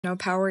No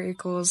power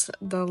equals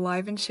the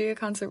live and shea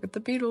concert with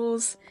the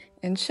Beatles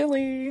in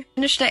Chile.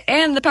 Finished it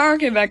and the power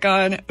came back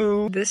on.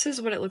 Ooh. This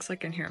is what it looks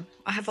like in here.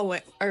 I have a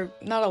lamp, or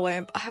not a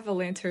lamp, I have a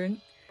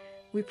lantern.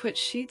 We put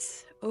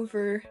sheets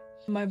over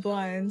my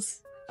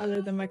blinds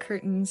other than my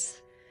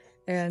curtains.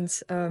 And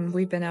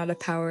we've been out of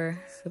power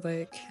for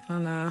like, I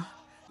don't know,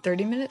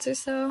 30 minutes or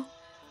so.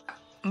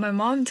 My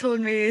mom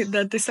told me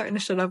that they're starting to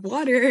shut off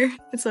water.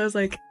 And so I was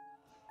like,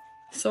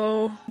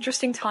 so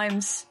interesting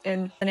times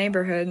in the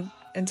neighborhood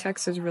in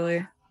Texas,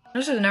 really.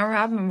 This has never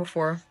happened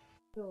before.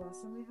 The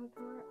last time we had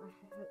power,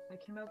 I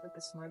came up with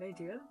a smart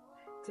idea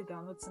to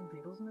download some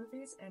Beatles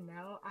movies, and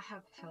now I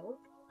have help,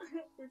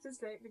 which is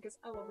great because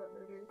I love that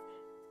movie.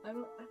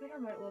 I think I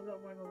might love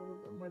that one a little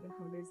bit more than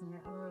Home Days in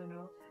it. I don't really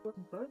know.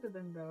 Both of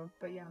them though.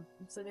 But yeah,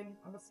 I'm sitting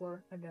on the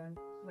floor again,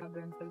 like I've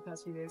been for the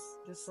past few days,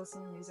 just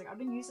listening to music. I've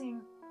been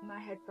using my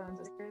headphones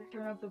to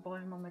turn up the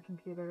volume on my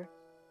computer.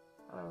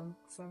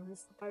 So I'm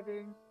just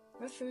vibing.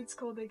 My food's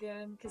cold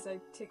again because I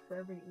take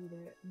forever to eat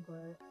it,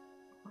 but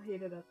I'll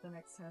heat it up the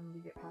next time we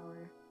get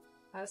power.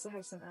 I also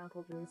have some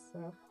apple juice,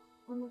 so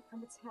I'm a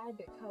tad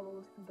bit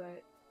cold,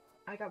 but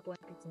I got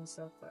blankets and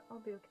stuff, but I'll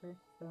be okay.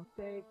 So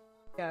big.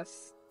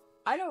 Yes.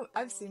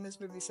 I've seen this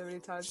movie so many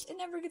times. It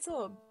never gets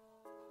old.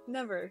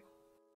 Never.